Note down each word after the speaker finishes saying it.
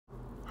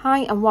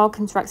Hi and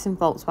welcome to Wrexham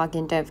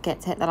Volkswagen. Don't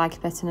forget to hit the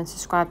like button and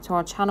subscribe to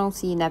our channel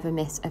so you never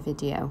miss a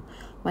video.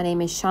 My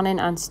name is Shannon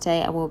and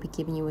today I will be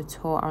giving you a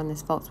tour on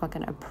this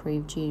Volkswagen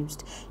approved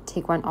used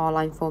Tiguan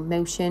R-Line 4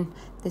 Motion.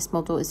 This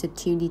model is a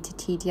 2.0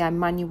 TDI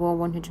manual,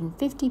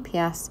 150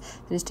 PS,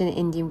 that is done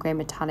in Indium Grey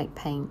metallic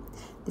paint.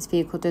 This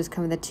vehicle does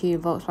come with a 2-year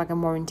Volkswagen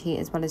warranty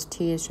as well as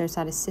 2 years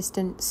roadside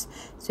assistance.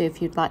 So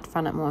if you'd like to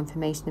find out more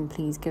information, then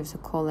please give us a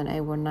call on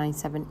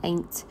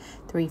 01978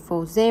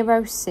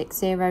 340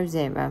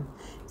 600.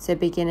 So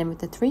beginning with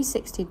the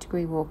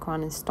 360-degree walk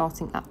around and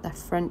starting at the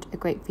front, a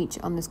great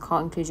feature on this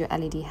car includes your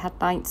LED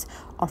headlights,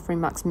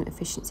 offering maximum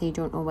efficiency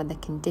during all weather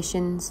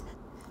conditions.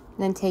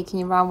 And then taking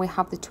you around, we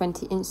have the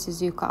 20-inch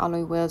Suzuka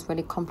alloy wheels,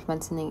 really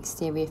complementing the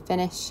exterior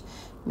finish.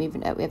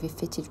 Moving up, we have your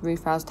fitted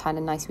roof rails tied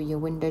in nice with your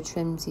window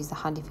trims. These are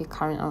handy for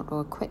carrying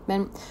outdoor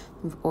equipment.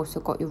 We've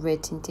also got your rear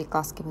tinted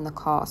glass, giving the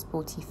car a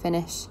sporty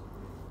finish.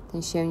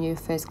 Then showing you a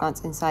first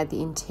glance inside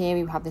the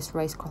interior, we have this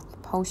race cloth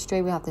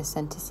upholstery, we have the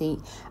centre seat,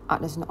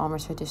 act as an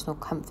armrest for additional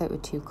comfort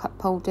with 2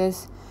 cup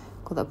holders.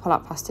 Got the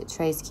pull-out plastic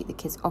trays to keep the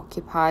kids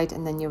occupied,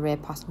 and then your rear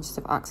passengers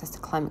have access to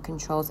climate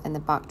controls in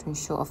the back to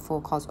ensure a full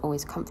car is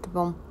always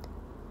comfortable.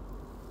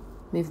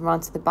 Moving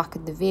around to the back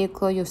of the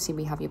vehicle, you'll see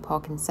we have your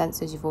parking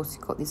sensors. You've also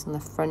got these on the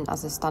front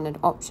as a standard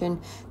option.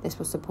 This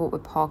will support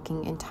with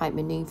parking in tight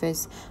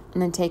manoeuvres.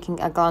 And then taking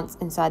a glance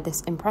inside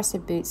this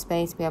impressive boot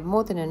space, we have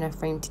more than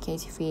enough room to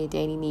cater for your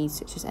daily needs,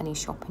 such as any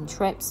shopping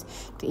trips,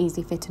 to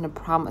easily fit in a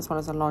pram as well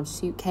as a large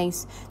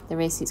suitcase. The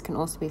rear seats can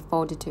also be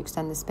folded to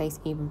extend the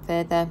space even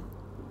further.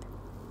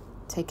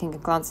 Taking a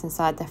glance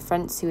inside the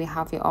front, so we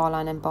have your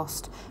R-Line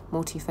embossed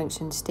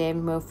multi-function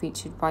steering wheel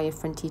featured by your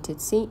front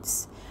heated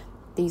seats.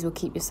 These will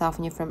keep yourself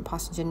and your front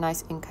passenger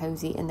nice and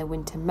cosy in the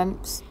winter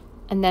months.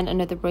 And then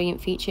another brilliant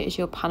feature is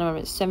your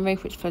panoramic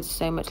sunroof, which floods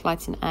so much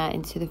light and air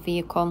into the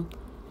vehicle.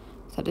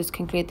 So that does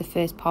conclude the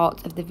first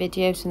part of the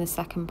video. So in the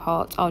second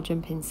part, I'll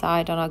jump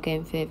inside and I'll go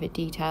in further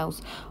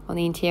details on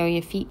the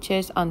interior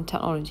features and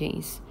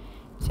technologies.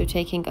 So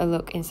taking a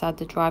look inside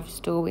the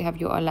driver's door, we have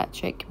your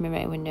electric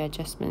mirror window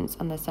adjustments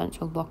and the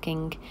central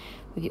locking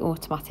with your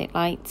automatic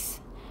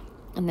lights.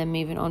 And then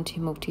moving on to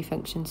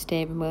multi-function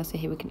steering wheel, so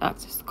here we can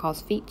access the car's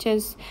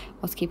features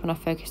whilst keeping our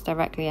focus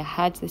directly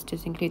ahead. This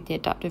does include the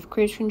adaptive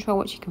cruise control,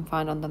 which you can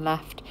find on the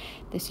left.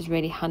 This is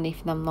really handy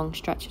for them long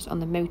stretches on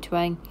the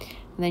motorway. And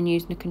then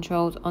using the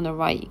controls on the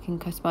right, you can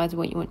customise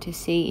what you want to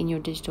see in your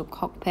digital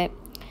cockpit.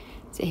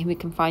 So here we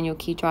can find your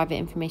key driver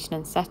information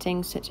and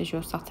settings, such as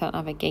your satellite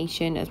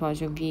navigation, as well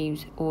as your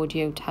views,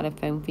 audio,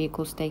 telephone,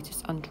 vehicle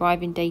status and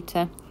driving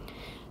data.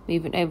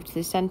 Moving over to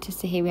the centre,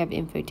 so here we have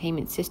the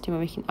infotainment system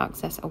where we can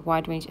access a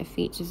wide range of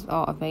features that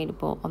are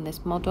available on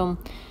this model.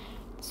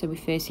 So we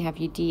firstly have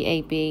your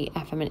DAB,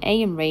 FM and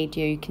AM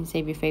radio. You can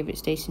save your favourite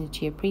stations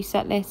to your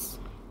preset list.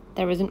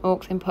 There is an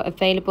aux input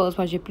available as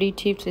well as your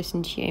Bluetooth to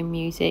listen to your own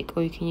music,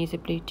 or you can use a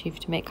Bluetooth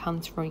to make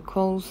hands-free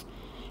calls.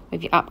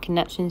 With your app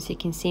connections, so you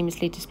can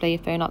seamlessly display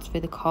your phone apps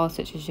through the car,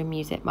 such as your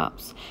music,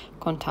 maps,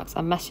 contacts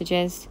and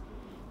messages.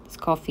 This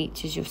car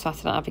features your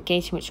satellite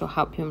navigation, which will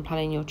help you in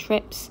planning your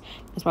trips,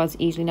 as well as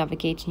easily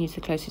navigating you to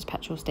the closest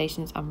petrol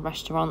stations and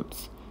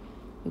restaurants.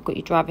 We've got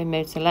your driving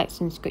mode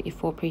selections, you've got your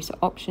 4 preset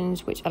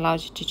options, which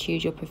allows you to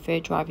choose your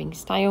preferred driving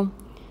style.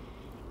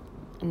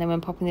 And then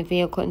when popping the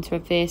vehicle into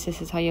reverse,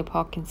 this is how your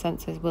parking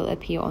sensors will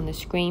appear on the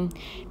screen.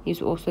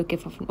 These will also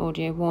give off an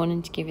audio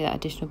warning to give you that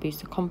additional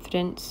boost of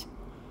confidence.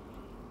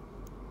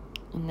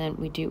 And then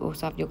we do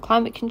also have your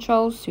climate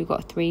controls, so we've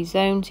got 3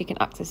 zones. You can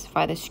access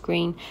via the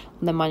screen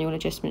on the manual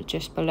adjustment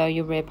just below.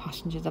 Your rear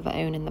passengers have their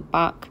own in the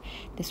back.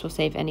 This will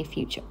save any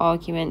future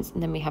arguments.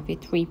 And then we have your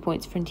 3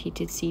 points front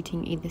heated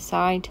seating either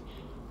side.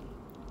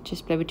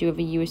 Just below we do have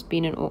a USB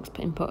and an aux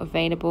input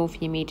available for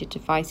your media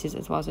devices,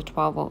 as well as a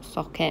 12-volt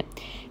socket.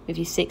 With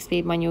your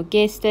 6-speed manual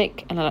gear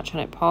stick and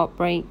electronic park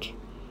brake.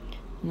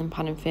 And then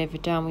panning further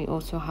down, we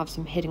also have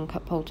some hidden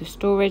cup holder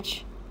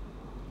storage.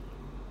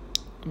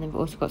 And then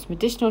we've also got some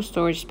additional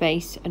storage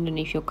space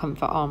underneath your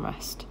comfort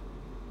armrest.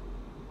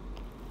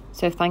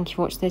 So thank you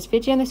for watching this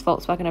video on this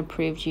Volkswagen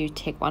approved used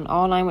Tiguan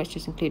R-Line, which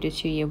just included a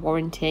 2-year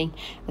warranty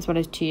as well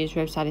as 2 years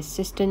roadside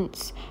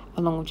assistance,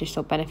 along with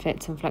additional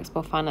benefits and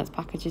flexible finance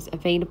packages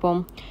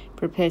available.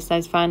 For a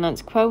personalised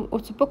finance quote or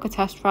to book a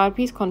test drive,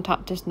 please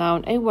contact us now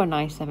on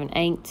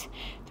 01978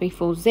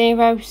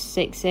 340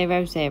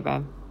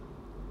 600.